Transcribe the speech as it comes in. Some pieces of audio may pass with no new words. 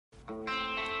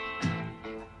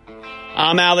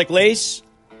I'm Alec Lace.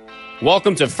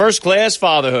 Welcome to First Class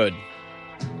Fatherhood.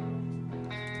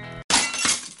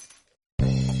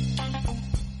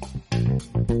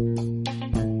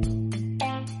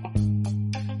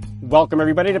 Welcome,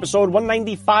 everybody, to episode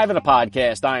 195 of the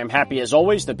podcast. I am happy, as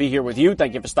always, to be here with you.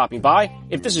 Thank you for stopping by.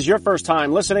 If this is your first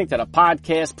time listening to the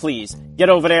podcast, please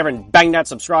get over there and bang that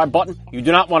subscribe button. You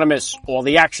do not want to miss all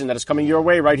the action that is coming your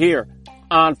way right here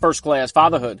on First Class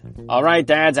Fatherhood. All right,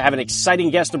 dads, I have an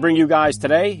exciting guest to bring you guys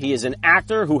today. He is an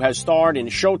actor who has starred in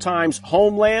Showtime's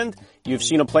Homeland. You've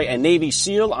seen him play a Navy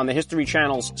SEAL on the History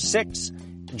Channel's 6.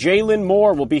 Jaylen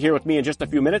Moore will be here with me in just a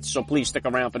few minutes, so please stick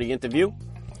around for the interview.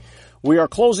 We are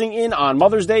closing in on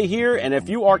Mother's Day here, and if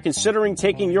you are considering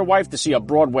taking your wife to see a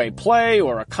Broadway play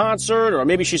or a concert, or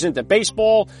maybe she's into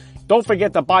baseball, don't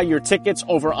forget to buy your tickets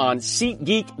over on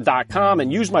SeatGeek.com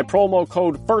and use my promo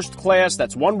code FIRSTCLASS,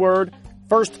 that's one word,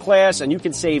 First Class, and you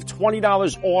can save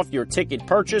 $20 off your ticket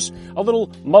purchase. A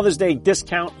little Mother's Day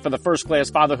discount for the First Class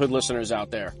Fatherhood listeners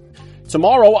out there.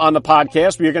 Tomorrow on the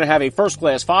podcast, we are going to have a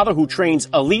first-class father who trains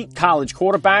elite college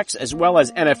quarterbacks as well as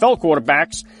NFL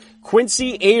quarterbacks.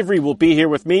 Quincy Avery will be here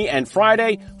with me, and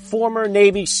Friday, former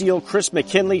Navy SEAL Chris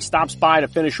McKinley stops by to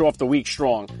finish off the week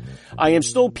strong. I am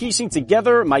still piecing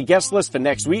together my guest list for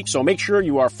next week, so make sure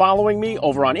you are following me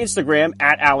over on Instagram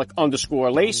at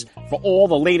Alec_Lace for all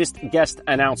the latest guest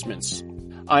announcements.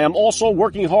 I am also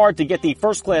working hard to get the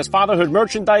First Class Fatherhood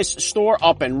merchandise store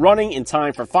up and running in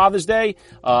time for Father's Day.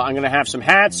 I'm going to have some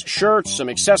hats, shirts, some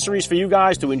accessories for you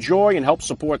guys to enjoy and help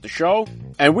support the show.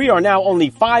 And we are now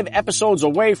only 5 episodes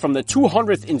away from the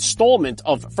 200th installment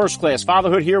of First Class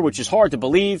Fatherhood here, which is hard to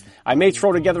believe. I may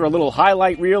throw together a little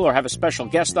highlight reel or have a special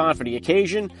guest on for the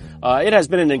occasion. It has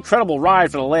been an incredible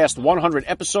ride for the last 100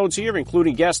 episodes here,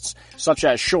 including guests such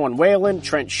as Sean Whalen,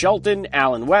 Trent Shelton,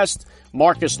 Alan West,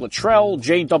 Marcus Luttrell,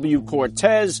 J.W.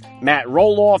 Cortez, Matt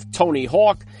Roloff, Tony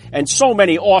Hawk, and so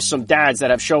many awesome dads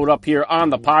that have showed up here on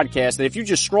the podcast. And if you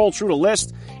just scroll through the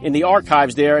list in the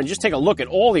archives there and just take a look at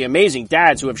all the amazing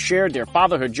dads who have shared their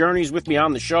fatherhood journeys with me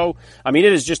on the show, I mean,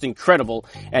 it is just incredible.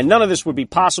 And none of this would be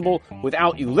possible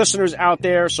without you listeners out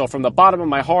there. So from the bottom of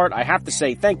my heart, I have to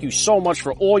say thank you so much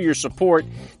for all your support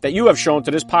that you have shown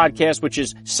to this podcast, which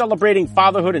is celebrating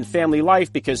fatherhood and family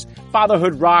life, because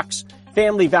fatherhood rocks.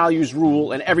 Family values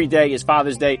rule, and every day is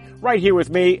Father's Day right here with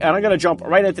me. And I'm going to jump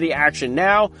right into the action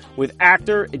now with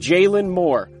actor Jaylen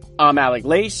Moore. I'm Alec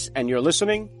Lace, and you're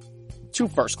listening to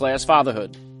First Class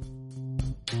Fatherhood.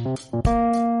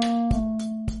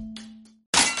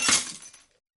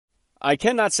 I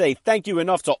cannot say thank you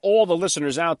enough to all the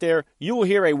listeners out there. You will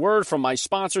hear a word from my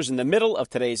sponsors in the middle of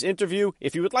today's interview.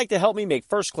 If you would like to help me make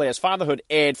First Class Fatherhood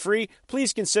ad-free,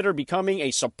 please consider becoming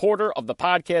a supporter of the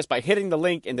podcast by hitting the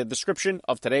link in the description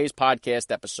of today's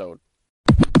podcast episode.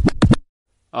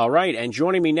 All right, and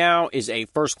joining me now is a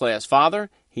first-class father.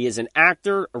 He is an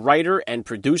actor, writer, and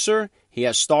producer. He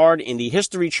has starred in the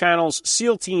History Channel's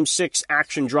SEAL Team 6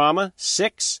 action drama,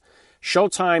 6,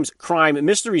 Showtime's crime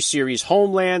mystery series,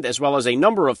 Homeland, as well as a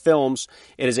number of films.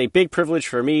 It is a big privilege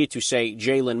for me to say,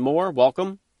 Jaylen Moore,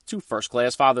 welcome to First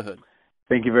Class Fatherhood.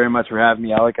 Thank you very much for having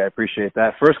me, Alec. I appreciate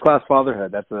that. First Class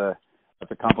Fatherhood, that's a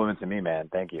compliment to me, man.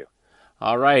 Thank you.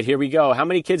 All right, here we go. How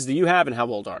many kids do you have, and how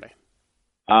old are they?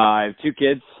 I have 2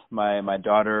 kids. My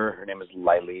daughter, her name is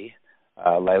Lily.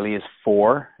 Lily is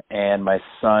 4, and my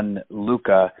son,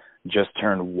 Luca, just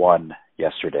turned 1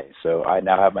 yesterday. So I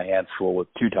now have my hands full with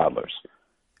 2 toddlers.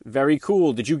 Very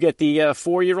cool. Did you get the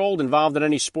 4-year-old involved in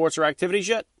any sports or activities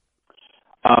yet?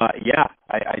 Yeah,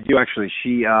 I do actually.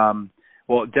 She,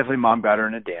 definitely mom got her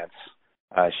into dance.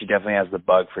 She definitely has the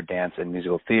bug for dance and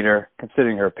musical theater,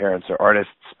 considering her parents are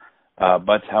artists.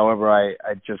 But however, I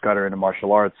just got her into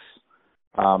martial arts.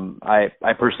 I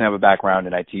personally have a background,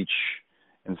 and I teach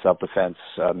in self-defense,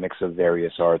 a mix of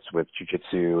various arts with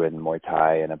jiu-jitsu and Muay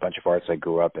Thai and a bunch of arts I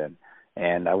grew up in.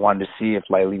 And I wanted to see if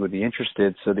Lily would be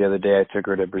interested. So the other day I took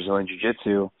her to Brazilian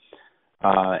Jiu-Jitsu,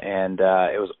 and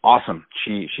it was awesome.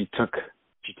 She took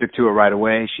to it right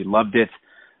away. She loved it.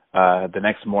 The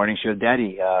next morning she goes,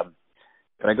 "Daddy,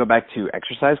 can I go back to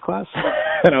exercise class?"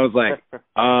 And I was like,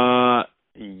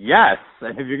 yes.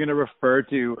 And if you're going to refer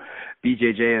to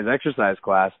BJJ as exercise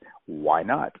class, why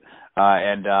not?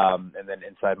 And then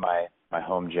inside my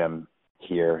home gym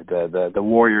here, the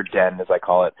Warrior Den, as I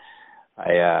call it,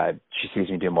 she sees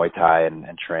me do Muay Thai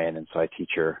and train, and so I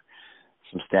teach her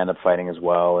some stand-up fighting as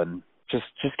well, and just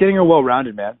getting her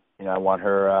well-rounded, man. You know, I want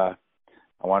her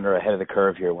ahead of the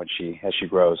curve here as she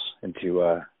grows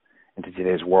into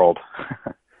today's world.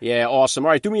 Yeah, awesome.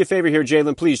 All right, do me a favor here,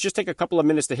 Jaylen. Please just take a couple of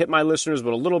minutes to hit my listeners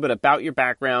with a little bit about your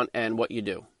background and what you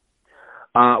do.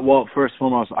 Well, first and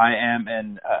foremost, I am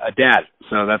a dad,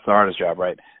 so that's the hardest job,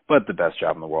 right? But the best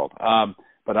job in the world.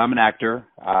 But I'm an actor.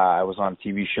 I was on a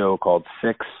TV show called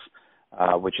Six,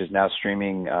 which is now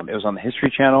streaming. It was on the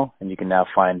History Channel, and you can now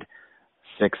find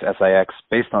Six, S-I-X,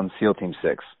 based on SEAL Team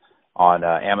 6 on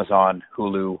Amazon,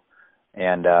 Hulu,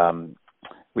 and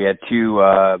we had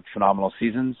 2 phenomenal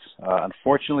seasons.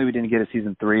 Unfortunately, we didn't get a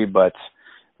season 3, but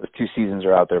those 2 seasons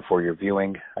are out there for your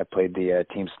viewing. I played the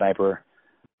team sniper,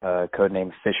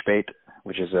 codenamed Fishbait,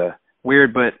 which is a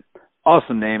weird but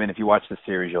awesome name, and if you watch the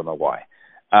series, you'll know why.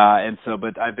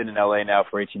 But I've been in LA now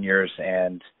for 18 years,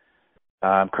 and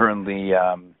I'm currently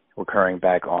recurring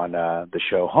back on the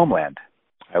show Homeland.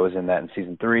 I was in that in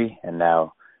season 3, and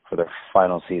now for the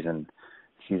final season,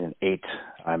 season 8,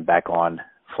 I'm back on,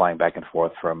 flying back and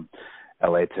forth from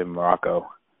LA to Morocco,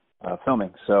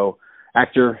 filming. So,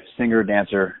 actor, singer,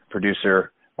 dancer,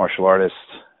 producer, martial artist,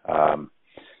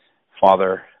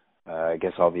 father, I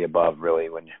guess all the above, really.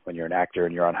 When you're an actor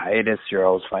and you're on hiatus, you're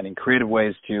always finding creative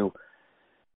ways to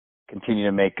continue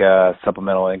to make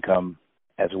supplemental income,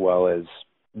 as well as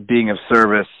being of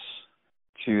service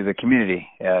to the community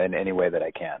in any way that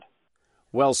I can.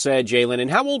 Well said, Jalen. And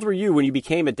how old were you when you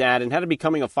became a dad, and how did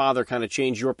becoming a father kind of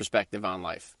change your perspective on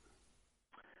life?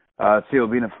 How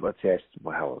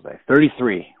was I?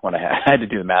 33 when I had to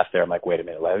do the math there. I'm like, wait a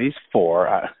minute, he's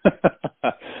 4.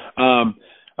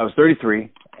 I was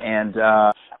 33, and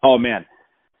oh man,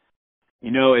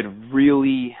 it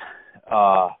really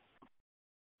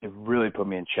put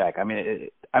me in check. I mean,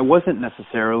 I wasn't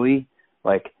necessarily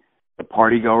like the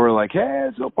party goer, like, hey,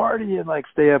 let's go party and like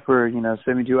stay up for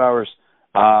 72 hours.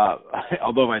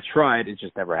 Although I tried, it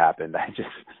just never happened.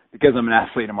 Because I'm an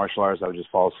athlete in martial arts, I would just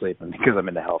fall asleep, and because I'm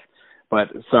into health. But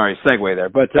sorry, segue there.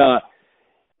 But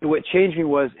what changed me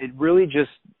was it really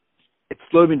it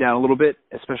slowed me down a little bit,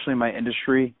 especially in my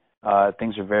industry.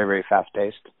 Things are very, very fast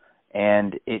paced,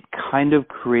 and it kind of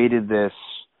created this,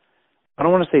 I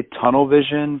don't want to say tunnel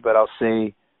vision, but I'll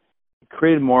say it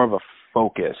created more of a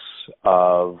focus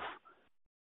of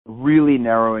really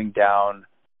narrowing down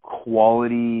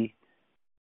quality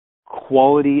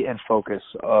and focus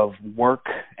of work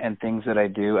and things that I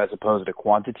do, as opposed to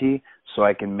quantity, so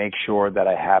I can make sure that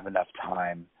I have enough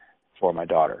time for my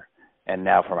daughter and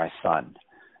now for my son,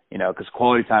 because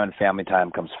quality time and family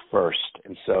time comes first.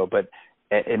 And so, but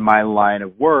in my line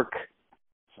of work,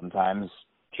 sometimes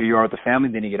here you are with the family,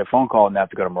 then you get a phone call and they have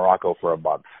to go to Morocco for a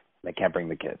month. They can't bring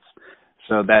the kids.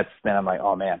 So then I'm like,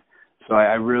 oh man. So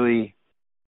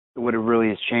what it really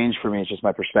has changed for me is just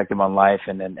my perspective on life,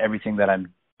 and then everything that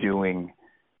I'm doing.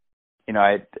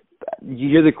 You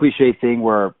hear the cliche thing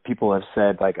where people have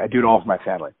said, like, I do it all for my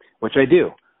family, which I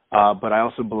do. But I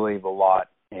also believe a lot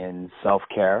in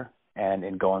self-care and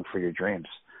in going for your dreams.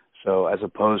 So as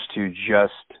opposed to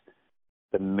just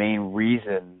the main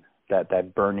reason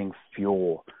that burning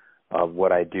fuel of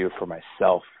what I do for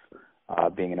myself,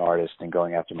 being an artist and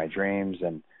going after my dreams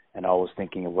and always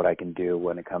thinking of what I can do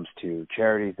when it comes to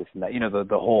charities, this and that,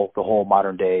 the whole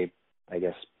modern day, I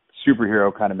guess,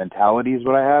 superhero kind of mentality is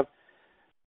what I have.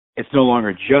 It's no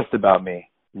longer just about me.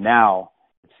 Now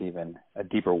it's even a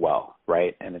deeper well,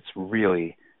 right? And it's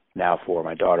really now for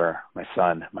my daughter, my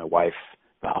son, my wife,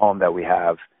 the home that we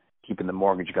have, keeping the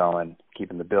mortgage going,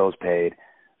 keeping the bills paid.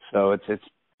 So it's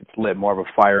lit more of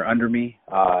a fire under me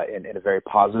in a very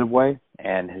positive way,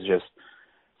 and has just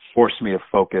forced me to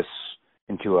focus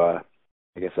into a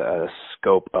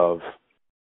scope of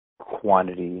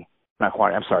quality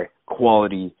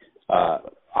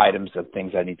items of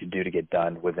things I need to do to get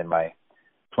done within my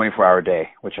 24-hour day,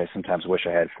 which I sometimes wish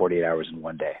I had 48 hours in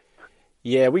one day.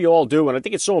 Yeah, we all do. And I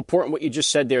think it's so important what you just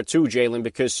said there too, Jalen,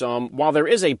 because while there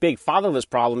is a big fatherless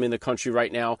problem in the country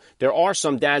right now, there are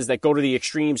some dads that go to the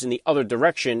extremes in the other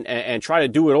direction and try to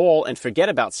do it all and forget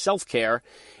about self-care.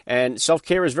 And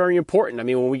self-care is very important. I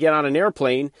mean, when we get on an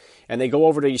airplane and they go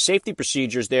over the safety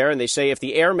procedures there and they say if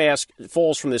the air mask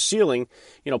falls from the ceiling,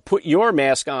 put your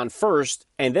mask on first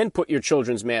and then put your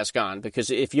children's mask on. Because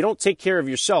if you don't take care of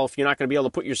yourself, you're not going to be able to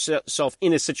put yourself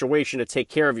in a situation to take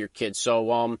care of your kids.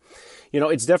 So,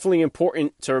 it's definitely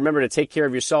important to remember to take care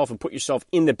of yourself and put yourself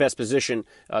in the best position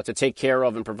to take care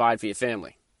of and provide for your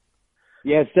family.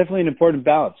 Yeah, it's definitely an important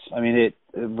balance. I mean,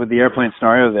 with the airplane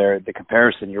scenario there, the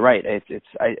comparison, you're right.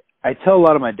 I tell a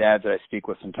lot of my dads that I speak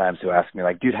with sometimes who ask me,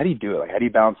 like, dude, how do you do it? Like, how do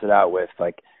you balance it out with,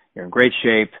 like, you're in great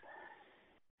shape.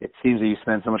 It seems that you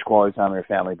spend so much quality time with your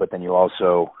family, but then you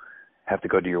also have to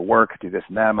go do your work, do this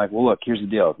and that. I'm like, well, look, here's the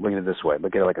deal. Look at it this way.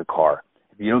 Look at it like a car.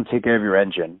 If you don't take care of your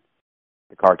engine,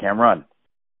 the car can't run.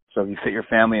 So if you fit your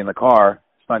family in the car,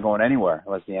 it's not going anywhere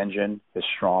unless the engine is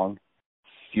strong,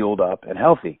 fueled up, and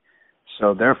healthy.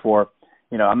 So therefore,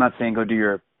 I'm not saying go do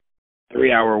your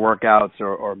 3-hour workouts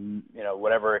or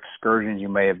whatever excursions you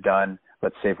may have done,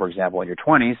 let's say, for example, in your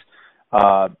 20s.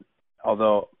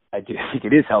 Although I do think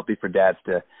it is healthy for dads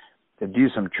to do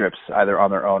some trips either on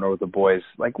their own or with the boys,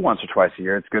 like once or twice a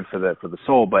year. It's good for the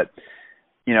soul. But,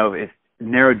 if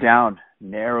narrow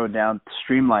down,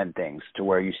 streamline things to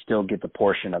where you still get the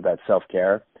portion of that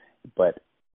self-care, but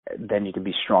then you can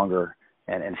be stronger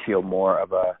and feel more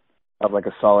of like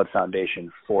a solid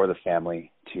foundation for the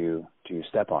family to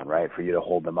step on, right? For you to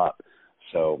hold them up.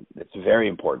 So it's very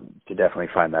important to definitely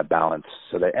find that balance.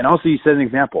 And also you set an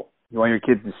example. You want your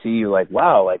kids to see you like,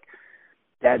 wow, like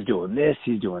dad's doing this,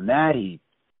 he's doing that, he's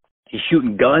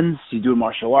shooting guns, he's doing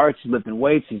martial arts, he's lifting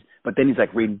weights, but then he's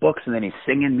like reading books and then he's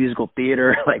singing musical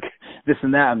theater, like this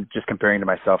and that. I'm just comparing to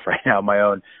myself right now, my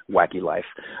own wacky life.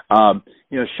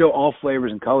 Show all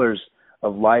flavors and colors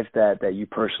of life that you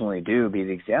personally do, be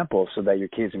the example so that your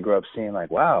kids can grow up seeing like,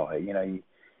 wow,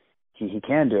 he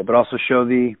can do it. But also show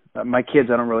my kids,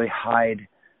 I don't really hide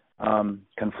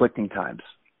conflicting times.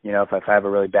 If I have a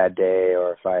really bad day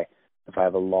or if I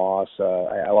have a loss,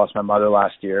 I lost my mother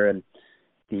last year and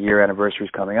the year anniversary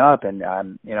is coming up, and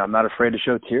I'm not afraid to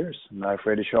show tears. I'm not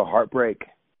afraid to show heartbreak,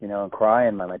 and cry.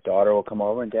 And my daughter will come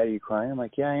over and, Daddy, are you crying? I'm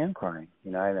like, yeah, I am crying.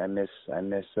 I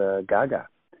miss Gaga.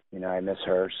 I miss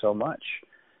her so much.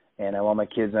 And I want my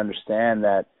kids to understand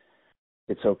that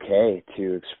it's okay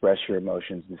to express your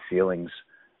emotions and feelings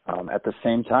at the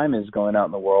same time as going out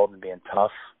in the world and being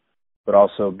tough, but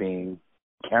also being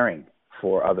caring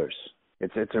for others.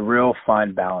 It's a real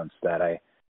fine balance that I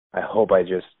hope I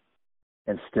just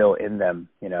instill in them,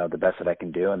 the best that I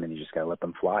can do, and then you just got to let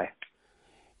them fly.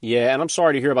 Yeah, and I'm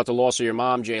sorry to hear about the loss of your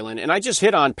mom, Jalen. And I just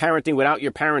hit on parenting without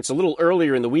your parents a little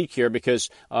earlier in the week here because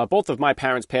both of my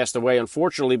parents passed away,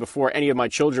 unfortunately, before any of my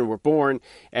children were born.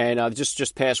 And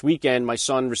just past weekend, my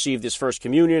son received his first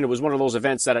communion. It was one of those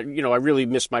events that, I really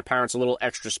missed my parents a little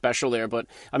extra special there. But,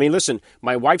 I mean, listen,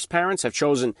 my wife's parents have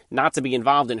chosen not to be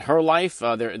involved in her life.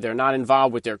 They're not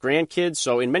involved with their grandkids.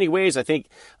 So in many ways, I think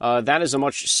that is a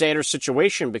much sadder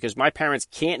situation because my parents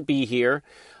can't be here.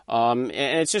 And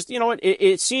it's just,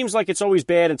 it seems like it's always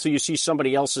bad until you see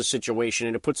somebody else's situation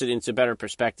and it puts it into better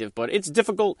perspective. But it's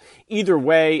difficult either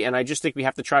way. And I just think we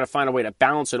have to try to find a way to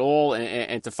balance it all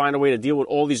and to find a way to deal with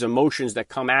all these emotions that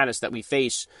come at us that we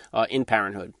face in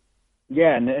parenthood.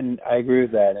 Yeah, and I agree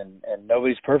with that. And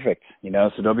nobody's perfect,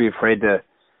 so don't be afraid to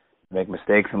make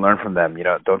mistakes and learn from them.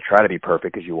 Don't try to be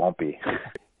perfect because you won't be.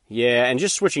 Yeah, and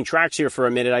just switching tracks here for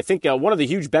a minute, I think one of the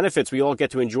huge benefits we all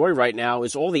get to enjoy right now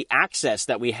is all the access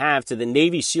that we have to the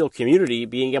Navy SEAL community,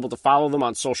 being able to follow them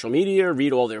on social media,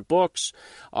 read all their books.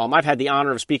 I've had the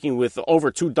honor of speaking with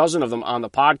over 24 of them on the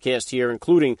podcast here,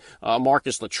 including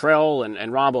Marcus Luttrell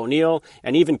and Rob O'Neill,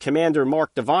 and even Commander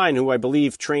Mark Devine, who I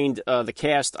believe trained the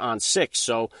cast on 6.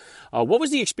 So what was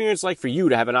the experience like for you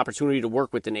to have an opportunity to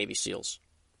work with the Navy SEALs?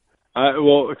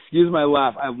 Well, excuse my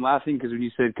laugh. I'm laughing because when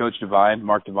you said Coach Devine,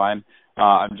 Mark Devine,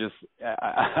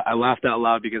 I laughed out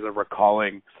loud because I'm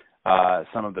recalling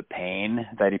some of the pain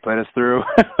that he put us through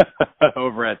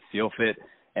over at SEALFIT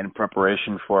in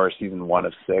preparation for our season 1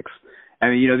 of 6. I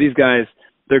mean, these guys,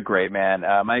 they're great, man.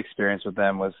 My experience with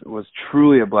them was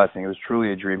truly a blessing. It was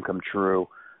truly a dream come true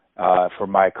for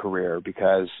my career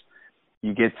because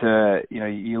you get to,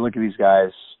 you look at these guys,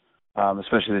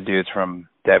 especially the dudes from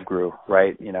DevGru,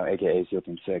 right? AKA SEAL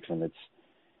Team 6. And it's,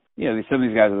 some of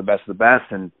these guys are the best of the best.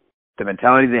 And the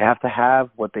mentality they have to have,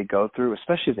 what they go through,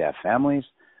 especially if they have families,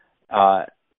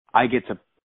 I get to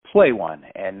play one.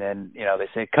 And then, they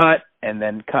say cut and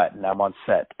then cut. And I'm on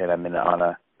set and I'm in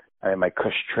my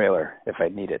cush trailer if I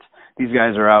need it. These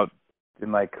guys are out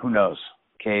in who knows,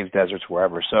 caves, deserts,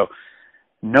 wherever. So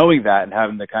knowing that and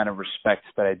having the kind of respect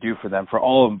that I do for them, for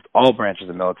all branches of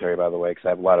the military, by the way, because I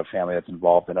have a lot of family that's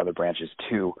involved in other branches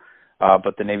too,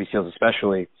 but the Navy SEALs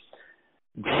especially,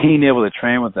 being able to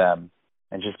train with them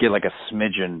and just get a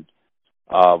smidgen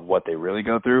of what they really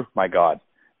go through, my God,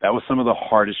 that was some of the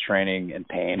hardest training and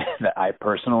pain that I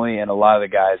personally and a lot of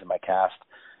the guys in my cast,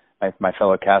 my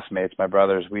fellow castmates, my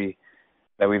brothers,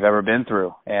 that we've ever been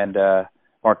through. And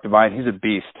Mark Devine, he's a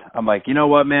beast. I'm like, you know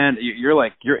what, man,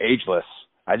 you're ageless.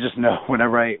 I just know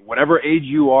whatever age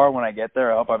you are when I get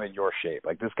there, I hope I'm in your shape.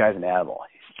 This guy's an animal.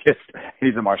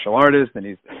 He's a martial artist and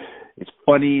he's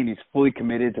funny and he's fully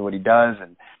committed to what he does.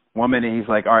 And one minute he's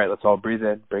like, all right, let's all breathe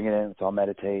in, bring it in, let's all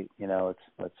meditate,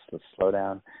 let's slow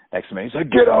down. Next minute he's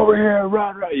like, get over here,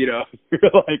 run. You're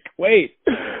like, wait,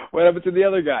 what happened to the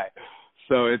other guy?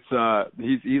 So it's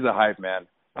he's a hype man.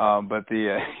 But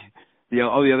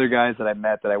all the other guys that I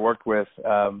met that I worked with,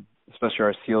 especially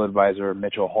our SEAL advisor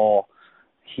Mitchell Hall,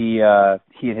 he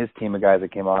and his team of guys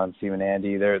that came on, Steve and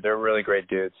Andy, they're really great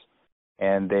dudes,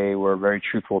 and they were very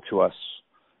truthful to us,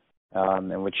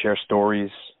 and would share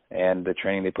stories and the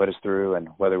training they put us through, and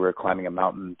whether we were climbing a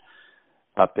mountain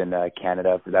up in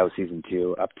Canada, that was season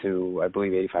 2, up to I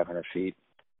believe 8,500 feet,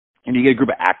 and you get a group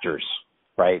of actors,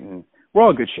 right? And we're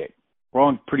all in good shape. We're all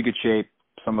in pretty good shape.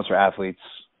 Some of us are athletes.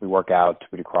 We work out.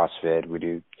 We do CrossFit. We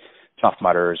do Tough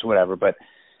Mudders, whatever. But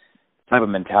the type of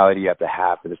mentality you have to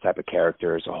have for this type of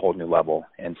character is a whole new level.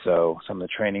 And so some of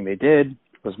the training they did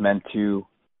was meant to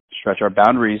stretch our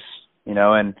boundaries,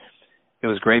 and it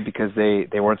was great because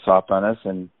they weren't soft on us.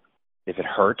 And if it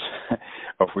hurt,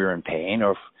 or if we were in pain,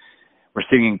 or if we're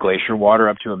sitting in glacier water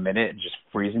up to a minute and just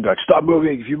freezing, like, stop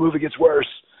moving. If you move, it gets worse.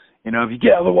 If you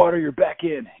get out of the water, you're back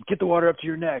in. Get the water up to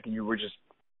your neck, and you were just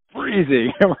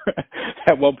freezing.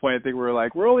 At one point, I think we were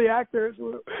like, we're only actors.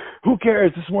 Who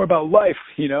cares? This is more about life,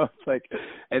 It's like,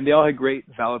 and they all had great,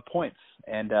 valid points.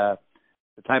 And the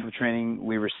type of training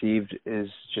we received is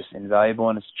just invaluable,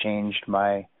 and it's changed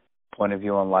my point of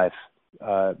view on life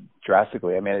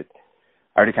drastically. I mean,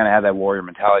 I already kind of had that warrior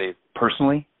mentality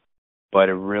personally, but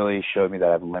it really showed me that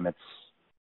I have limits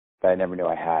that I never knew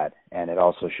I had. And it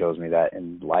also shows me that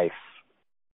in life,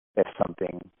 if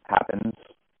something happens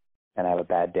and I have a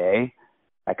bad day,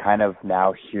 I kind of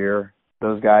now hear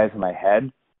those guys in my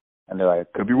head, and they're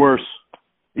like, could be worse,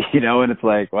 and it's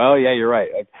like, well, yeah, you're right.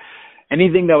 Like,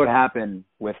 anything that would happen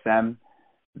with them,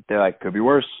 they're like, could be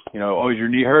worse. Oh, is your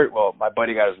knee hurt? Well, my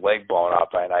buddy got his leg blown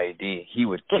off by an IED. He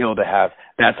would kill to have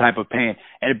that type of pain.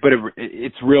 But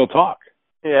it's real talk.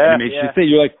 Yeah. And it makes you think,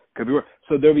 you're like, could be worse.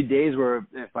 So there'll be days where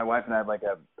if my wife and I have like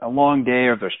a long day,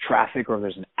 or if there's traffic, or if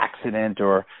there's an accident,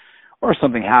 or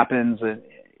something happens,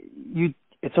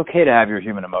 it's okay to have your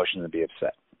human emotions and be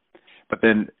upset. But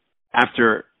then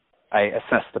after I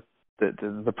assess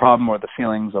the problem or the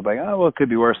feelings, I'll be like, oh, well, it could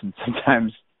be worse. And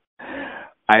sometimes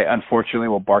I unfortunately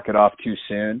will bark it off too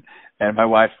soon. And my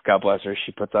wife, God bless her,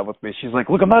 she puts up with me. She's like,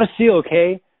 look, I'm not a SEAL,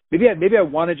 okay? Maybe I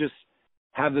want to just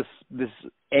have this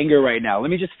anger right now.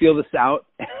 Let me just feel this out.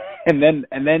 And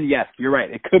then yes, you're right.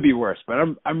 It could be worse, but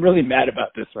I'm really mad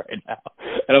about this right now.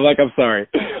 And I'm like, I'm sorry.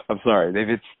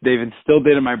 They've instilled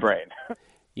it in my brain.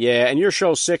 Yeah, and your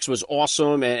show 6 was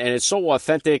awesome, and it's so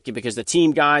authentic because the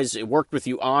team guys worked with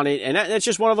you on it, and that's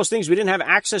just one of those things we didn't have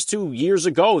access to years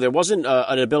ago. There wasn't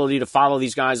an ability to follow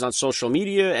these guys on social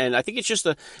media, and I think it's just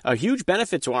a huge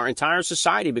benefit to our entire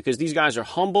society because these guys are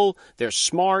humble, they're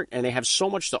smart, and they have so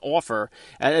much to offer,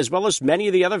 as well as many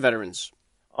of the other veterans.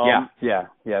 Yeah.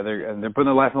 They're putting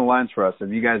their life on the lines for us. If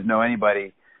you guys know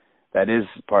anybody that is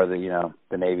part of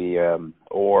the Navy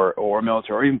or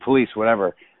military or even police,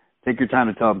 whatever, take your time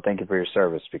to tell them thank you for your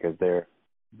service because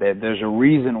there's a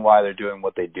reason why they're doing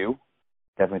what they do.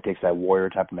 Definitely takes that warrior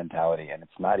type of mentality, and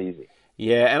it's not easy.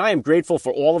 Yeah, and I am grateful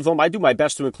for all of them. I do my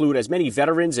best to include as many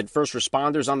veterans and first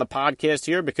responders on the podcast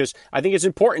here because I think it's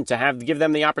important to give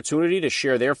them the opportunity to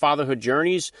share their fatherhood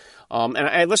journeys.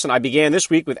 I began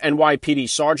this week with NYPD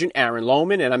Sergeant Aaron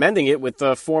Lohman, and I'm ending it with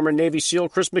former Navy SEAL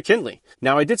Chris McKinley.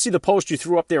 Now, I did see the post you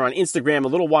threw up there on Instagram a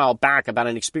little while back about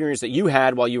an experience that you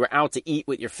had while you were out to eat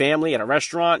with your family at a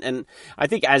restaurant, and I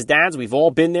think as dads, we've all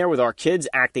been there with our kids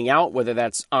acting out, whether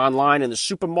that's online in the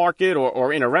supermarket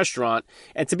or in a restaurant,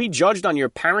 and to be judged on your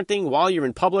parenting while you're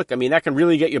in public, I mean, that can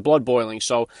really get your blood boiling.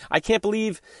 So I can't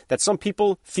believe that some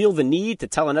people feel the need to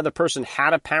tell another person how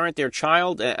to parent their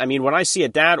child. I mean, when I see a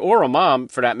dad or a mom,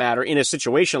 for that matter, in a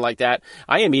situation like that,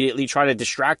 I immediately try to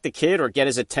distract the kid or get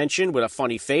his attention with a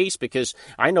funny face because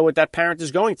I know what that parent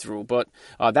is going through. But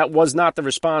that was not the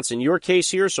response in your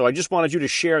case here. So I just wanted you to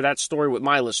share that story with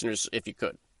my listeners if you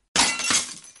could.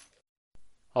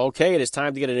 Okay, it is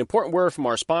time to get an important word from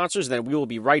our sponsors, then we will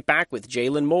be right back with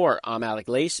Jalen Moore. I'm Alec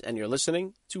Lace, and you're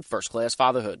listening to First Class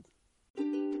Fatherhood.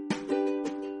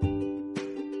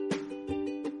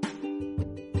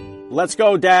 Let's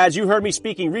go, dads. You heard me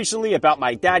speaking recently about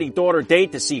my daddy-daughter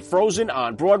date to see Frozen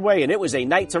on Broadway, and it was a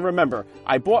night to remember.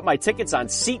 I bought my tickets on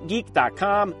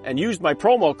SeatGeek.com and used my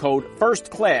promo code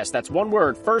FIRSTCLASS. That's one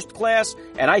word, First Class,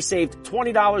 and I saved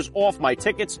 $20 off my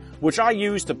tickets, which I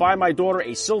used to buy my daughter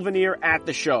a souvenir at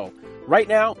the show. Right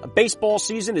now, baseball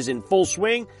season is in full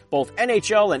swing. Both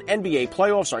NHL and NBA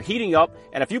playoffs are heating up,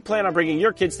 and if you plan on bringing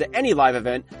your kids to any live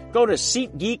event, go to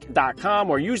SeatGeek.com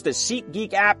or use the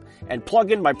SeatGeek app and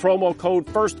plug in my promo code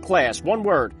FIRSTCLASS. One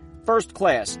word, First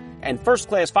Class. And First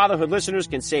Class Fatherhood listeners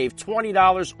can save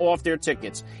 $20 off their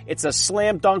tickets. It's a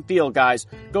slam dunk deal, guys.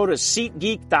 Go to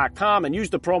SeatGeek.com and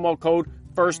use the promo code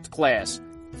FIRSTCLASS.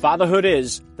 Fatherhood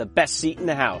is the best seat in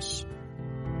the house.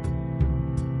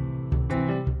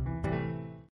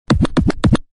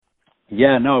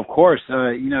 Yeah, no, of course.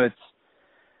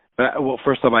 But Well,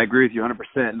 first off, I agree with you 100%,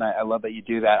 and I love that you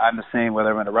do that. I'm the same,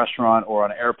 whether I'm in a restaurant or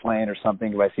on an airplane or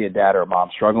something. If I see a dad or a mom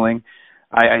struggling,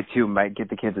 I too might get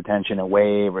the kids' attention and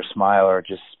wave or smile or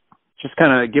just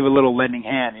kind of give a little lending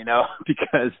hand,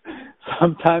 because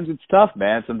sometimes it's tough,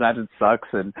 man. Sometimes it sucks,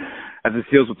 and as the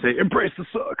SEALs would say, embrace the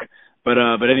suck. But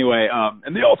anyway,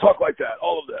 and they all talk like that,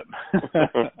 all of them.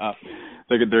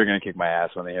 They're gonna kick my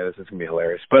ass when they hear this. It's gonna be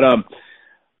hilarious. But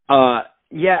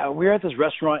yeah, we were at this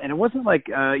restaurant, and it wasn't like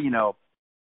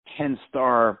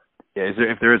 10-star. Yeah,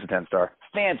 if there is a 10-star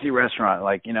fancy restaurant,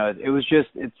 it was just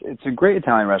it's a great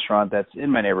Italian restaurant that's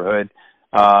in my neighborhood,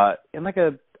 in like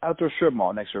a outdoor strip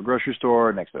mall next to a grocery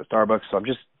store, next to a Starbucks. So I'm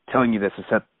just telling you this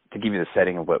to give you the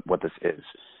setting of what this is.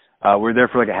 We're there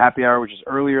for like a happy hour, which is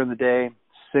earlier in the day,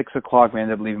 6 o'clock. We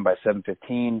ended up leaving by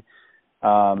 7:15.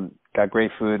 Got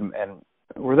great food, and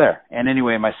we're there. And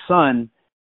anyway, my son,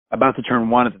 about to turn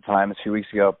 1 at the time, a few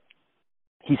weeks ago,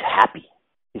 he's happy.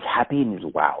 He's happy and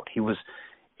he's loud. He was,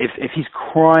 if he's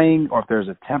crying or if there's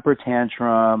a temper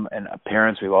tantrum, and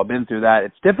parents, we've all been through that,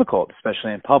 it's difficult,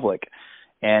 especially in public.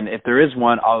 And if there is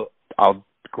one, I'll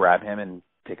grab him and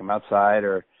take him outside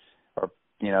or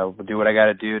do what I got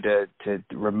to do to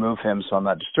remove him so I'm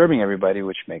not disturbing everybody,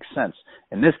 which makes sense.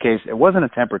 In this case, it wasn't a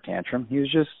temper tantrum. He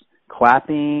was just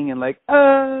clapping and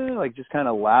just kind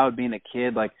of loud, being a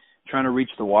kid, like trying to reach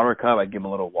the water cup. I'd give him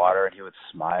a little water and he would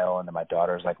smile, and then my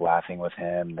daughter's like laughing with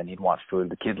him, and then he'd want food.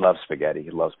 The kid loves spaghetti. He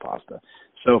loves pasta.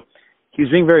 So he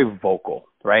was being very vocal,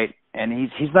 right? And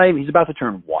he's about to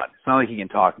turn 1. It's not like he can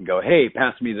talk and go, "Hey,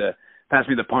 pass me the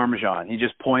Parmesan." He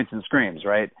just points and screams,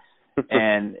 right?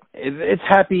 And it's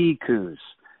happy coos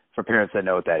for parents that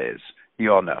know what that is.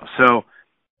 You all know. So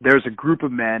there's a group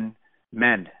of men,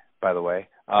 by the way,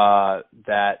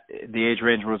 that the age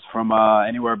range was from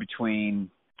anywhere between,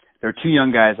 there are 2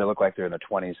 young guys that look like they're in their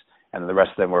 20s, and the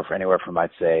rest of them were anywhere from,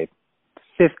 I'd say,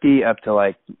 50 up to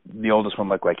like, the oldest one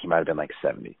looked like he might have been like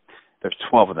 70. There's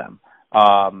 12 of them.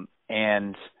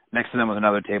 And next to them was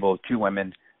another table of 2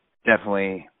 women,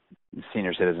 definitely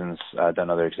senior citizens, don't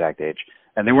know their exact age.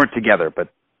 And they weren't together, but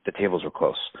the tables were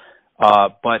close.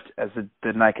 But as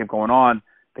the night kept going on,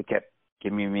 they kept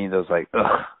giving me those like,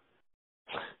 ugh,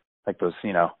 like those,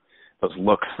 those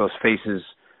looks, those faces.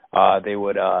 They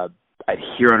would, I'd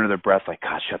hear under their breath, like,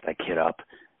 "God, shut that kid up.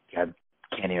 God,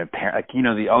 can't even parent." Like,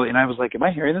 and I was like, am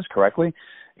I hearing this correctly?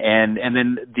 And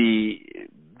then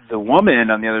the woman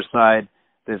on the other side,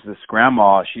 there's this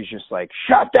grandma, she's just like,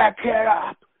 "Shut that kid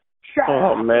up. Shut up."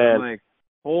 Oh, man. I'm like,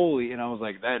 holy, and I was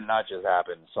like, that did not just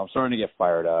happen. So I'm starting to get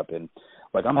fired up, and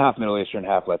like, I'm half Middle Eastern,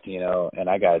 half Latino, and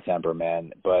I got a temper,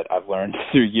 man, but I've learned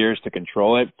through years to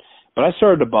control it. But I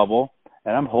started to bubble,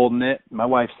 and I'm holding it. My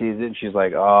wife sees it, and she's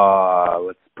like,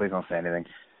 "Oh, please don't say anything."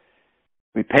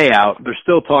 We pay out. They're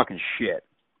still talking shit,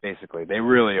 basically. They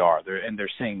really are. They're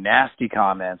saying nasty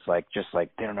comments, just like,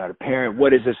 "They don't know how to parent.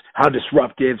 What is this? How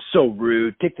disruptive, so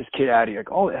rude. Take this kid out of here."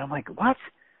 Like, oh, and I'm like, what?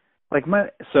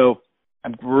 So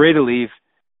I'm ready to leave.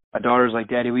 My daughter's like,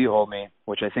 "Daddy, will you hold me?"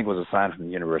 Which I think was a sign from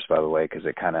the universe, by the way, because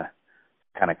it kind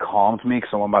of calmed me.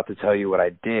 So I'm about to tell you what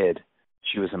I did.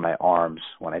 She was in my arms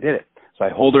when I did it. So I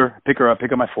hold her, pick up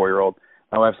my 4-year-old.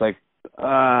 My wife's like,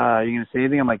 "Are you going to say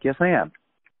anything?" I'm like, "Yes, I am."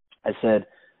 I said,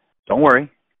 "Don't worry.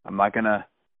 I'm not going to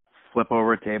flip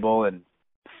over a table and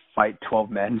fight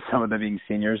 12 men, some of them being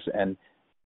seniors, and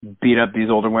beat up these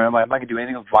older women. I'm not going to do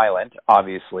anything violent,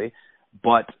 obviously,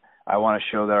 but I want to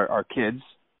show that our kids,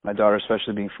 my daughter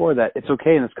especially being 4, that it's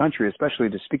okay in this country, especially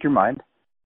to speak your mind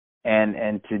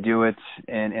and to do it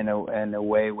in a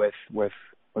way with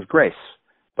grace,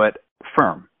 but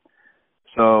firm."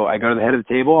 So I go to the head of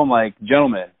the table. I'm like,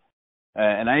 "Gentlemen,"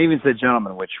 and I even said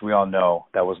gentlemen, which we all know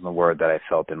that wasn't the word that I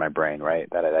felt in my brain, right,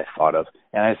 that I thought of.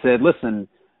 And I said, "Listen,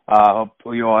 hope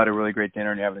you all had a really great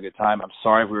dinner and you're having a good time. I'm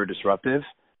sorry if we were disruptive.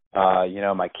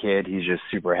 My kid, he's just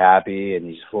super happy and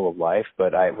he's full of life.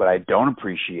 But what I don't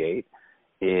appreciate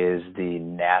is the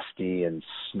nasty and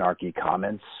snarky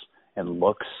comments and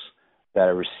looks that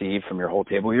I received from your whole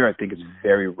table here. I think it's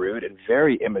very rude and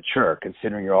very immature,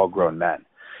 considering you're all grown men."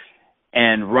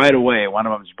 And right away, one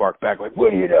of them just barked back, like,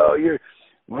 "What do you know?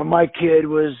 When my kid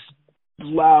was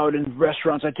loud in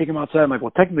restaurants, I take him outside." I'm like,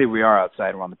 "Well, technically we are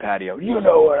outside. We're on the patio. You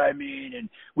know what I mean? And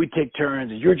we take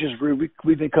turns, and you're just rude.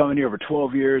 We've been coming here for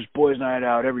 12 years, boys' night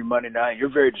out every Monday night. You're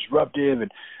very disruptive."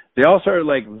 And they all started,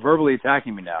 like, verbally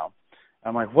attacking me now.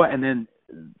 I'm like, "What?" And then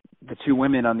the 2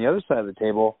 women on the other side of the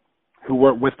table, who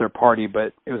weren't with their party,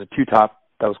 but it was a 2-top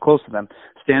that was close to them,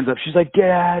 stands up. She's like, "Get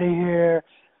out of here.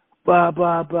 Blah,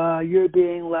 blah, blah. You're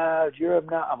being loud. You're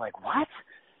obnoxious." I'm like, "What?"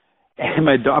 And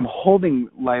I'm holding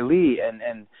Lily,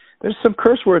 and there's some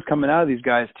curse words coming out of these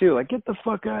guys too, like get the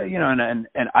fuck out, and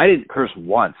I didn't curse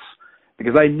once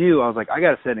because I knew, I was like, I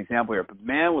got to set an example here. But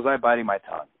man, was I biting my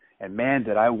tongue, and man,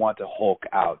 did I want to Hulk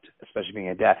out, especially being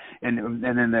a dad. And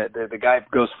then the guy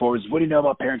goes forward, what do you know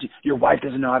about parenting? Your wife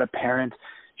doesn't know how to parent.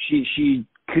 She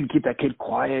couldn't keep that kid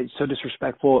quiet. So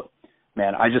disrespectful.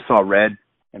 Man, I just saw red,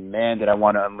 and man, did I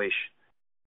want to unleash.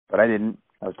 But I didn't.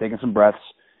 I was taking some breaths.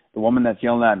 The woman that's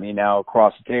yelling at me now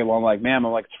across the table, I'm like, ma'am,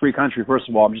 it's free country. First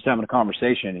of all, I'm just having a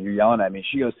conversation, and you're yelling at me.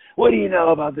 She goes, what do you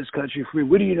know about this country? Free?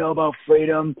 What do you know about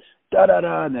freedom?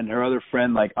 Da-da-da. And then her other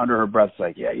friend, like, under her breath, is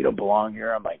like, yeah, you don't belong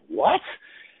here. I'm like, what?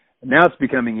 Now it's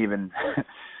becoming even,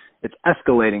 it's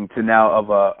escalating to now of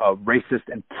a racist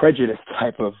and prejudiced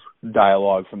type of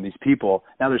dialogue from these people.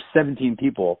 Now there's 17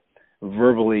 people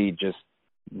verbally just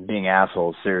being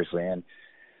assholes, seriously. And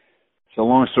so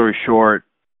long story short,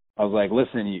 I was like,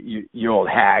 listen, you old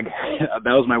hag. That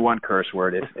was my one curse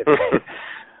word.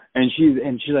 And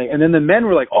she's like, and then the men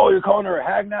were like, oh, you're calling her a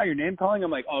hag now? You're name calling? I'm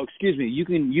like, oh, excuse me. You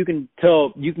can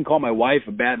call my wife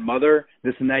a bad mother,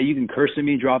 this and that. You can curse at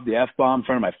me, drop the F-bomb in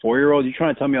front of my 4-year-old. You're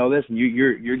trying to tell me all this, and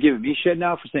you're giving me shit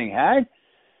now for saying hag?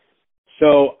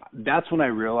 So that's when I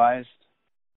realized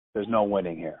there's no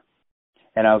winning here.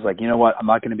 And I was like, you know what? I'm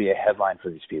not going to be a headline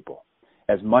for these people.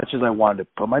 As much as I wanted to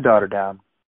put my daughter down,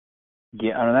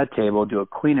 get under that table, do a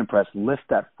clean and press, lift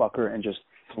that fucker and just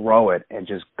throw it and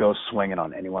just go swinging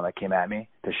on anyone that came at me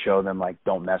to show them, like,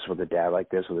 don't mess with a dad like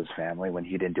this with his family when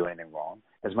he didn't do anything wrong.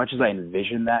 As much as I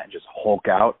envisioned that and just Hulk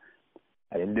out,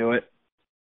 I didn't do it.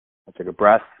 I took a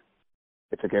breath.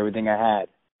 I took everything I had,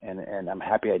 and I'm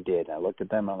happy I did. I looked at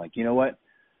them, and I'm like, you know what?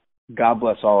 God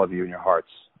bless all of you in your hearts.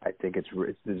 I think this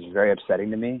is very upsetting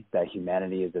to me that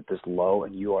humanity is at this low,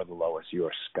 and you are the lowest. You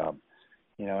are scum.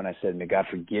 And I said, may God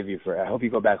forgive you I hope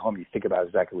you go back home and you think about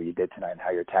exactly what you did tonight and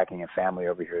how you're attacking a family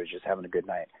over here who's just having a good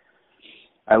night.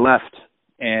 I left.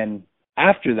 And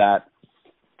after that,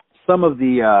 some of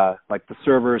the, like the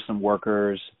servers, some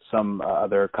workers, some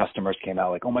other customers came out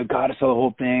like, oh my God, I saw the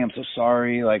whole thing. I'm so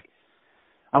sorry. Like,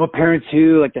 I'm a parent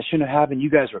too. Like, that shouldn't have happened.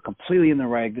 You guys were completely in the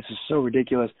right. This is so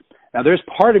ridiculous. Now, there's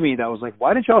part of me that was like,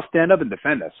 why didn't y'all stand up and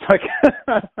defend us? Like,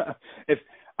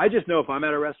 I just know if I'm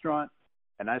at a restaurant,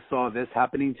 and I saw this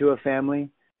happening to a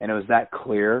family, and it was that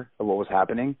clear of what was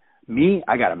happening,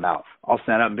 I got a mouth. I'll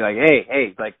stand up and be like,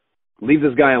 hey, like, leave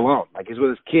this guy alone. Like, he's with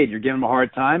his kid. You're giving him a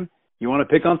hard time. You want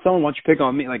to pick on someone? Why don't you pick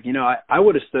on me? Like, I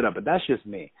would have stood up, but that's just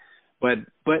me. But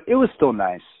it was still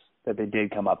nice that they did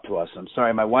come up to us. I'm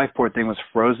sorry. My wife, poor thing, was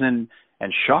frozen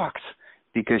and shocked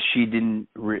because she didn't,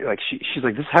 she's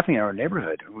like, this is happening in our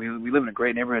neighborhood. We live in a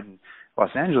great neighborhood in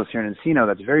Los Angeles here in Encino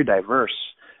that's very diverse.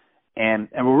 And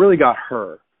what really got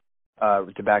her,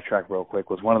 to backtrack real quick,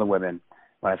 was one of the women,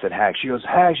 when I said hag, she goes,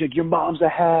 hag, she's like, your mom's a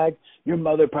hag. Your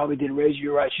mother probably didn't raise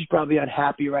you right. She's probably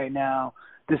unhappy right now,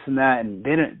 this and that. And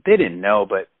they didn't know,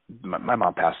 but my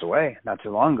mom passed away not too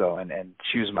long ago, and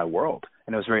she was my world.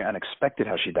 And it was very unexpected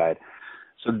how she died.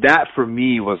 So that, for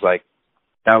me, was like,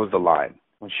 that was the line.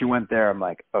 When she went there, I'm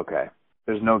like, okay,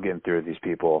 there's no getting through to these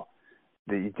people.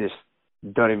 You just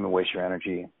don't even waste your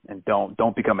energy, and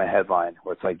don't become a headline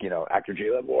where it's like, actor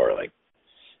J-Lo Moore, like,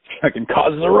 fucking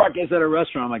causes a ruckus at a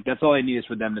restaurant. I'm like, that's all I need is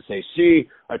for them to say, see,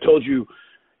 I told you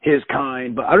his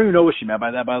kind. But I don't even know what she meant by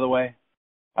that, by the way.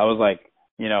 I was like,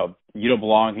 you don't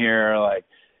belong here. Like,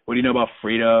 what do you know about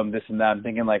freedom, this and that? I'm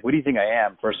thinking, like, what do you think I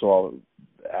am? First of all,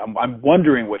 I'm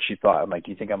wondering what she thought. I'm like,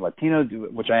 do you think I'm Latino?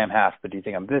 Which I am half, but do you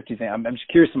think I'm this? Do you think I'm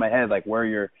just curious in my head, like, where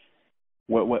you're,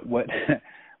 what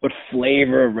what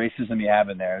flavor of racism you have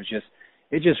in there.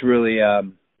 It just really,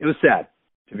 it was sad,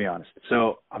 to be honest.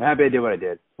 So I'm happy I did what I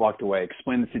did, walked away,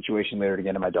 explained the situation later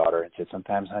again to my daughter, and said,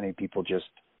 sometimes, honey, people just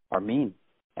are mean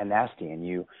and nasty, and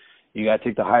you got to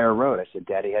take the higher road. I said,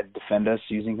 Daddy had to defend us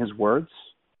using his words,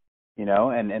 and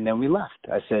then we left.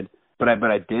 I said, but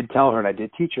I did tell her, and I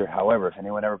did teach her, however, if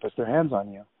anyone ever puts their hands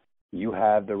on you, you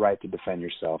have the right to defend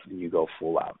yourself, and you go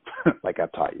full out, like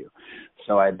I've taught you.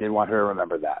 So I did want her to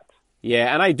remember that.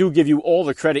 Yeah, and I do give you all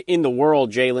the credit in the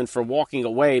world, Jalen, for walking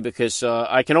away, because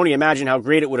I can only imagine how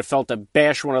great it would have felt to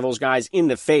bash one of those guys in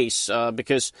the face,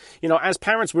 because, as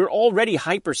parents, we're already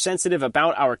hypersensitive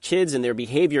about our kids and their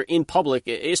behavior in public,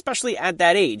 especially at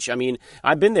that age. I mean,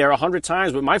 I've been there 100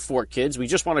 times with my 4 kids. We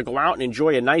just want to go out and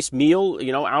enjoy a nice meal,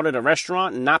 out at a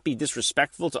restaurant and not be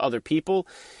disrespectful to other people.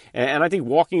 And I think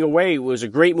walking away was a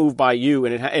great move by you,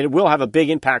 and it will have a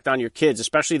big impact on your kids,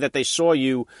 especially that they saw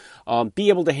you be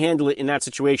able to handle it in that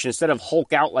situation instead of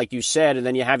Hulk out, like you said, and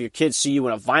then you have your kids see you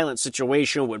in a violent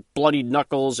situation with bloodied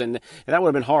knuckles, and that would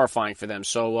have been horrifying for them.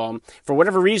 So for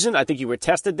whatever reason, I think you were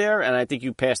tested there, and I think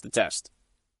you passed the test.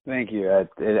 Thank you.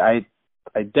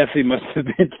 I definitely must have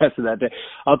been tested that day.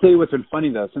 I'll tell you what's been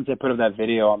funny though. Since I put up that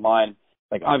video online,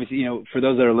 like obviously, for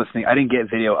those that are listening, I didn't get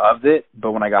video of it,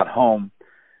 but when I got home,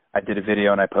 I did a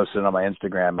video and I posted it on my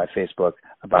Instagram, my Facebook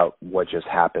about what just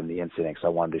happened, the incident. So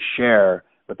I wanted to share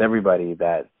with everybody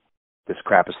that this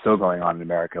crap is still going on in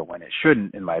America when it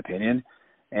shouldn't, in my opinion.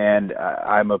 And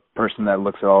I'm a person that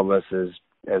looks at all of us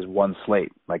as one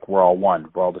slate. Like we're all one.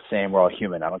 We're all the same. We're all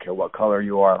human. I don't care what color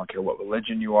you are. I don't care what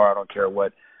religion you are. I don't care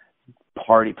what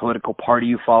political party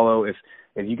you follow. If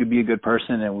you could be a good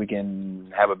person and we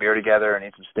can have a beer together and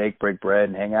eat some steak, break bread,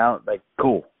 and hang out, like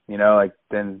cool.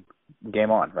 Then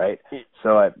game on, right?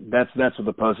 So that's what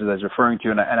the post is I was referring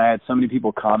to, and I had so many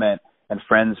people comment and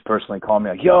friends personally call me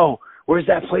like, "Yo, where's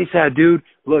that place at, dude?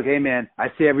 Look, hey man, I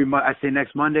say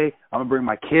next Monday I'm gonna bring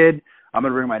my kid, I'm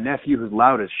gonna bring my nephew who's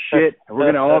loud as shit, and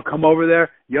we're gonna all come over there.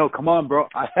 Yo, come on, bro."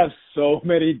 I have so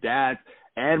many dads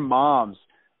and moms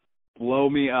blow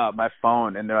me up my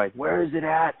phone, and they're like, "Where is it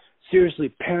at? Seriously,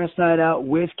 parents' night out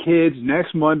with kids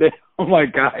next Monday." I'm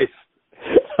like, guys.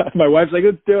 My wife's like,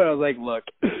 "Let's do it." I was like, "Look,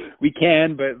 we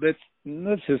can, but let's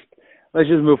just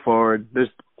move forward.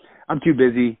 I'm too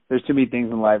busy. There's too many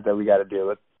things in life that we got to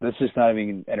do. Let's just not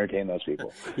even entertain those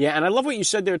people." Yeah, and I love what you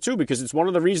said there too, because it's one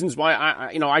of the reasons why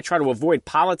I try to avoid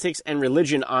politics and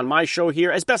religion on my show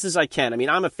here as best as I can. I mean,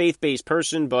 I'm a faith-based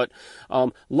person, but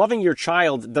loving your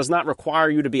child does not require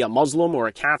you to be a Muslim or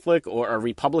a Catholic or a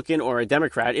Republican or a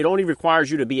Democrat. It only requires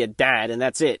you to be a dad, and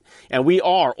that's it. And we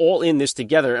are all in this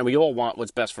together, and we all want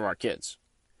what's best for our kids.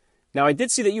 Now, I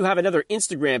did see that you have another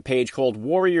Instagram page called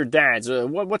Warrior Dads.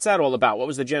 What's that all about? What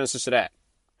was the genesis of that?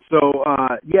 So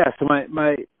so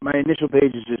my initial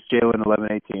page is just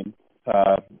Jalen1118,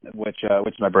 which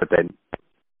is my birthday,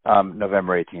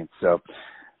 November 18th. So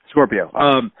Scorpio.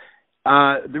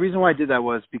 The reason why I did that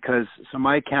was because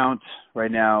my account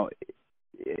right now,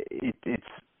 it's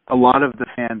a lot of the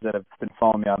fans that have been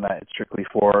following me on that. It's strictly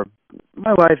for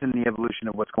my life and the evolution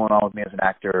of what's going on with me as an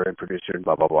actor and producer and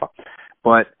blah blah blah.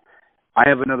 But I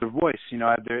have another voice.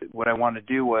 What I wanted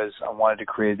to do was I wanted to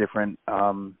create a different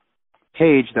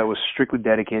page that was strictly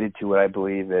dedicated to what I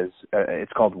believe is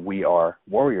it's called We Are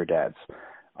Warrior Dads,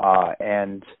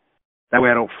 and that way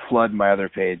I don't flood my other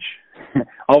page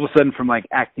all of a sudden from like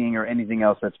acting or anything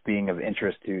else that's being of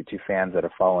interest to fans that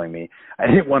are following me. I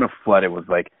didn't want to flood it with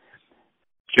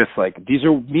just like these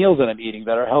are meals that I'm eating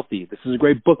that are healthy. This is a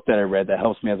great book that I read that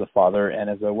helps me as a father and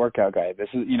as a workout guy. This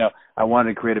is I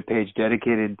wanted to create a page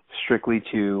dedicated strictly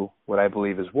to what I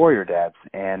believe is Warrior Dads,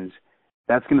 and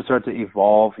that's going to start to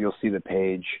evolve. You'll see the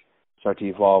page start to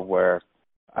evolve where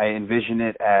I envision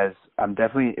it as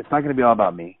it's not going to be all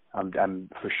about me. I'm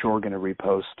for sure going to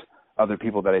repost other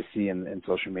people that I see in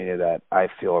social media that I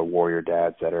feel are warrior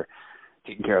dads that are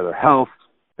taking care of their health,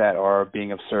 that are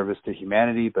being of service to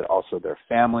humanity, but also their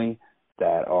family,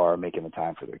 that are making the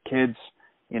time for their kids,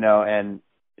 and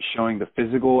showing the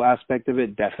physical aspect of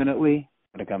it definitely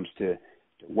when it comes to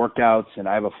workouts. And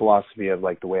I have a philosophy of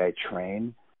like the way I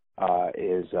train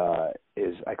is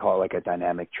I call it like a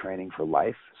dynamic training for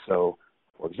life. So,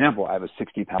 for example, I have a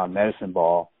 60-pound medicine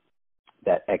ball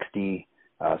that XD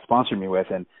sponsored me with,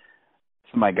 and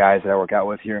some of my guys that I work out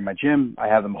with here in my gym, I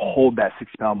have them hold that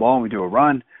 60-pound ball and we do a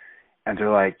run, and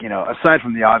they're like, aside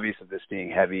from the obvious of this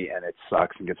being heavy and it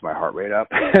sucks and gets my heart rate up,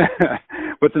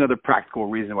 what's another practical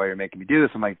reason why you're making me do this?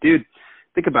 I'm like, dude,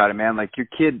 think about it, man. Like your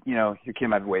kid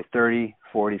might weigh 30,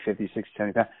 40, 50, 60,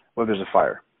 70 pounds. What if there's a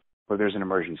fire? What if there's an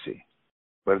emergency?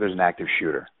 What if there's an active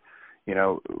shooter?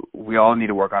 We all need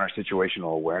to work on our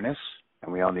situational awareness,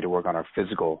 and we all need to work on our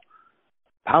physical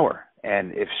power.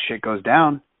 And if shit goes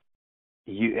down,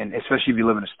 and especially if you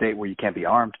live in a state where you can't be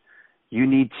armed, you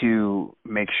need to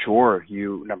make sure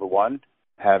you, number one,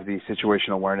 have the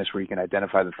situational awareness where you can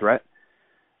identify the threat.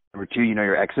 Number two, you know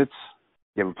your exits.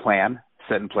 You have a plan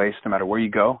set in place no matter where you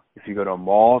go. If you go to a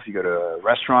mall, if you go to a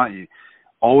restaurant, you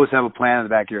always have a plan in the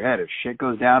back of your head. If shit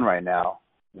goes down right now,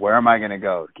 where am I going to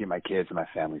go to keep my kids and my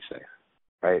family safe?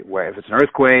 Right? Where, if it's an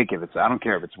earthquake, I don't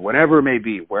care if it's whatever it may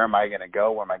be, where am I going to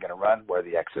go? Where am I going to run? Where are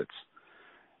the exits?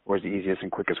 Where's the easiest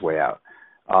and quickest way out?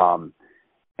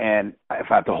 And if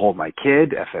I have to hold my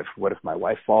kid, what if my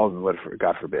wife falls and what if,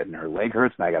 God forbid, and her leg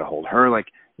hurts and I got to hold her? Like,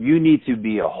 you need to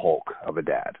be a Hulk of a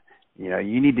dad.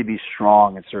 You need to be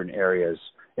strong in certain areas,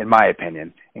 in my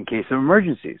opinion, in case of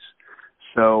emergencies.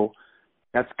 So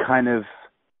that's kind of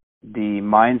the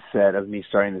mindset of me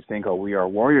starting this thing called We Are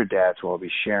Warrior Dads, where I'll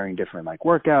be sharing different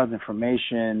workouts,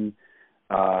 information,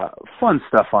 fun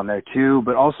stuff on there too,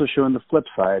 but also showing the flip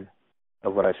side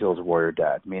of what I feel is a warrior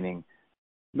dad, meaning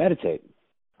meditate.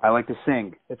 I like to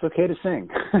sing. It's okay to sing.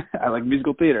 I like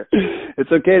musical theater.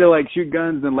 It's okay to like shoot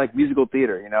guns and like musical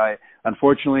theater. You know,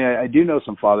 unfortunately I do know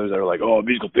some fathers that are like, oh,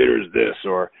 musical theater is this,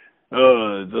 or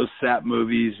oh, those sap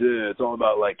movies, it's all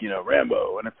about like, you know,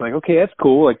 Rambo. And it's like, okay, that's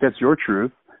cool. Like that's your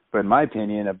truth. But in my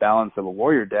opinion, a balance of a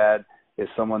warrior dad is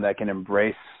someone that can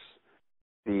embrace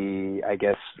the, I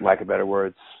guess, lack of better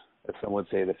words, as some would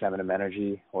say, the feminine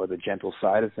energy or the gentle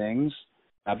side of things.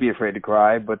 Not be afraid to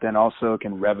cry, but then also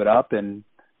can rev it up and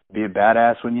be a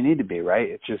badass when you need to be, right?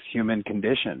 It's just human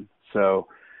condition. So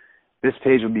this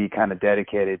page will be kind of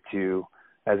dedicated to,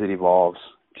 as it evolves,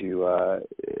 to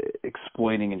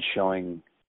exploiting and showing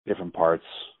different parts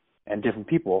and different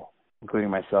people, including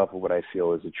myself, of what I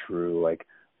feel is a true, like,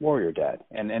 warrior dad.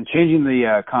 And changing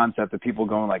the concept of people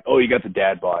going like, oh, you got the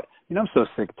dad bod. You know, I'm so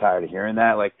sick and tired of hearing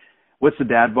that. Like, what's the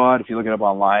dad bod? If you look it up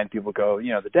online, people go,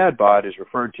 you know, the dad bod is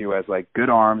referred to as like good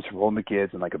arms for holding the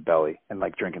kids and like a belly and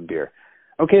like drinking beer.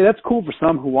 Okay, that's cool for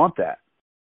some who want that.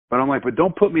 But I'm like, but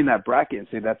don't put me in that bracket and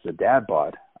say that's the dad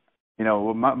bod. You know,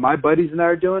 what my buddies and I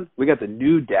are doing, we got the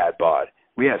new dad bod.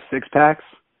 We have 6-packs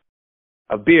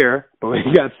of beer, but we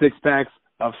got 6-packs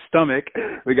of stomach.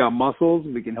 We got muscles.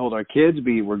 We can hold our kids.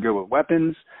 We're good with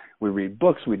weapons. We read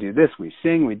books. We do this. We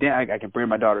sing. We dance. I can braid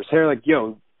my daughter's hair. Like,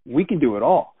 yo, we can do it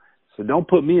all. So don't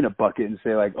put me in a bucket and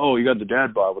say like, oh, you got the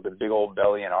dad bod with the big old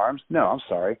belly and arms. No, I'm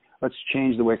sorry. Let's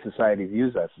change the way society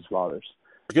views us as fathers.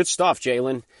 Good stuff,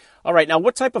 Jalen. All right, now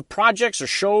what type of projects or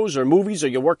shows or movies are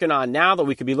you working on now that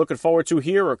we could be looking forward to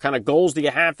here, or kind of goals do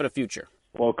you have for the future?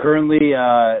 Well, currently,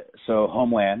 so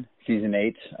Homeland, Season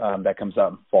 8, that comes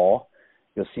out in fall.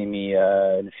 You'll see me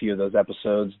in a few of those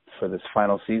episodes for this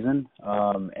final season.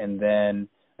 And then,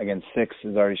 again, 6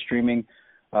 is already streaming.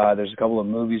 There's a couple of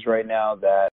movies right now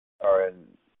that are in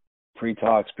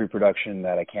pre-talks, pre-production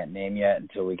that I can't name yet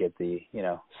until we get the, you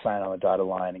know, sign on the dotted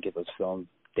line and get those film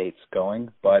dates going.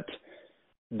 But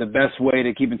the best way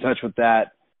to keep in touch with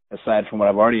that, aside from what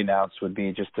I've already announced, would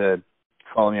be just to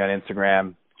follow me on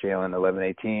Instagram,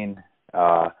 Jalen1118,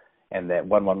 and then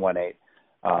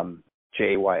 1118,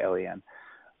 Jaylen.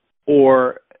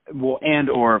 Or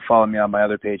follow me on my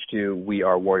other page too, We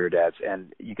Are Warrior Dads,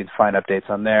 and you can find updates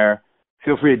on there.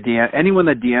 Feel free to DM anyone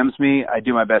that DMs me. I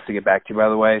do my best to get back to you, by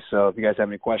the way. So if you guys have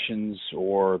any questions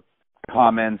or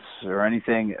comments or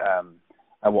anything,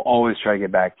 I will always try to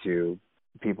get back to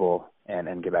people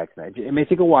and get back to them. It may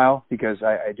take a while because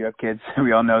I do have kids.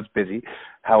 We all know it's busy.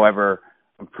 However,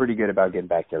 I'm pretty good about getting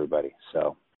back to everybody.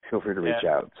 So feel free to reach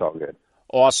out. It's all good.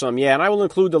 Awesome. Yeah, and I will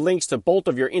include the links to both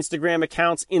of your Instagram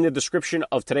accounts in the description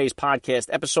of today's podcast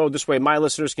episode. This way my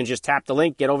listeners can just tap the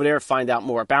link, get over there, find out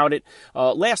more about it.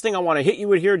 Last thing I want to hit you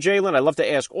with here, Jalen, I love to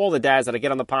ask all the dads that I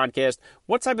get on the podcast,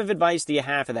 what type of advice do you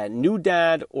have for that new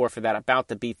dad or for that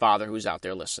about-to-be father who's out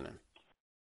there listening?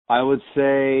 I would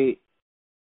say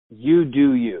you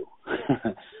do you.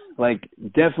 Like,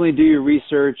 definitely do your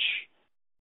research,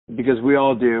 because we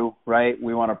all do, right?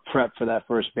 We want to prep for that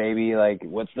first baby. Like,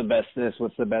 what's the best this?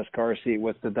 What's the best car seat?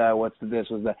 What's the that? What's the this?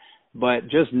 What's that? But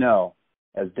just know,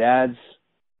 as dads,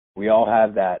 we all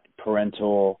have that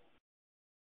parental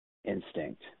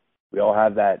instinct. We all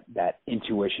have that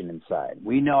intuition inside.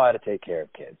 We know how to take care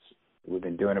of kids. We've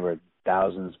been doing it for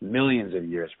thousands, millions of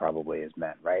years probably as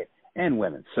men, right? And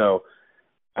women. So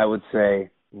I would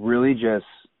say really just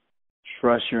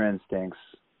trust your instincts,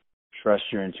 trust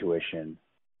your intuition.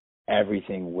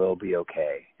 Everything will be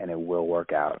okay and it will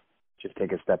work out. Just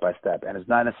take it step by step. And it's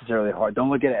not necessarily hard. Don't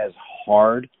look at it as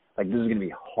hard, like this is going to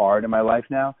be hard in my life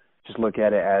now. Just look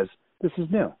at it as this is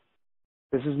new.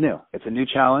 This is new. It's a new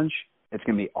challenge. It's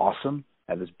going to be awesome.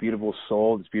 I have this beautiful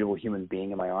soul, this beautiful human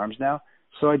being in my arms now.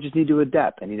 So I just need to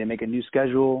adapt. I need to make a new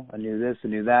schedule, a new this, a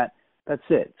new that. That's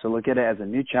it. So look at it as a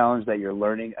new challenge that you're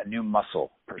learning, a new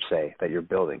muscle per se that you're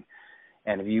building.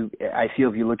 And I feel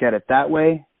if you look at it that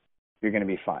way, you're going to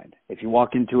be fine. If you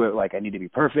walk into it like I need to be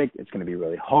perfect, it's going to be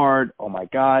really hard. Oh my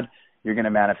God, you're going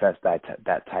to manifest that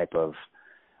type of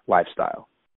lifestyle.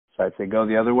 So I'd say go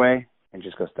the other way and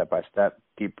just go step by step.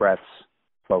 Deep breaths,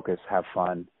 focus, have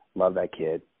fun, love that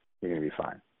kid. You're going to be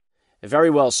fine.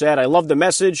 Very well said. I love the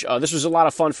message. This was a lot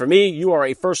of fun for me. You are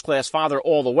a first-class father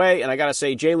all the way. And I got to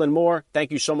say, Jalen Moore,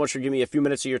 thank you so much for giving me a few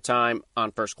minutes of your time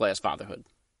on First-Class Fatherhood.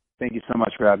 Thank you so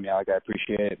much for having me, Alec. I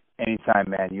appreciate it. Anytime,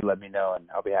 man, you let me know, and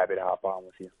I'll be happy to hop on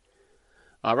with you.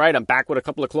 All right, I'm back with a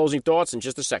couple of closing thoughts in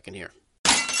just a second here.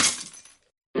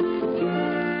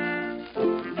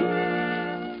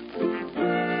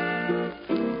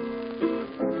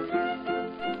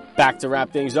 Back to wrap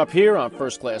things up here on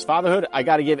First Class Fatherhood. I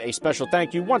got to give a special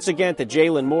thank you once again to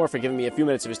Jalen Moore for giving me a few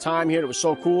minutes of his time here. It was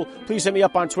so cool. Please hit me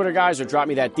up on Twitter, guys, or drop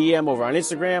me that DM over on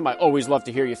Instagram. I always love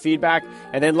to hear your feedback.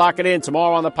 And then lock it in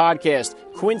tomorrow on the podcast.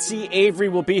 Quincy Avery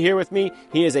will be here with me.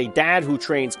 He is a dad who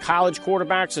trains college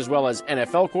quarterbacks as well as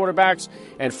NFL quarterbacks.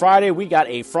 And Friday, we got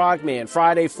a Frogman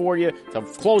Friday for you to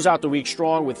close out the week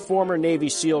strong with former Navy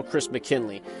SEAL Chris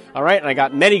McKinley. All right, and I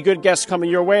got many good guests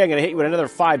coming your way. I'm going to hit you with another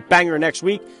 5-banger next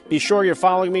week. Be sure you're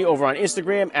following me over on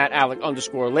Instagram at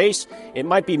Alec_Lace. It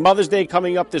might be Mother's Day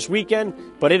coming up this weekend,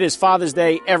 but it is Father's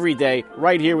Day every day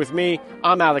right here with me.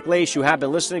 I'm Alec Lace. You have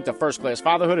been listening to First Class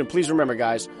Fatherhood. And please remember,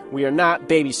 guys, we are not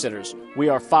babysitters. We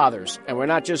are fathers. And we're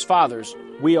not just fathers.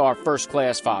 We are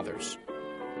first-class fathers.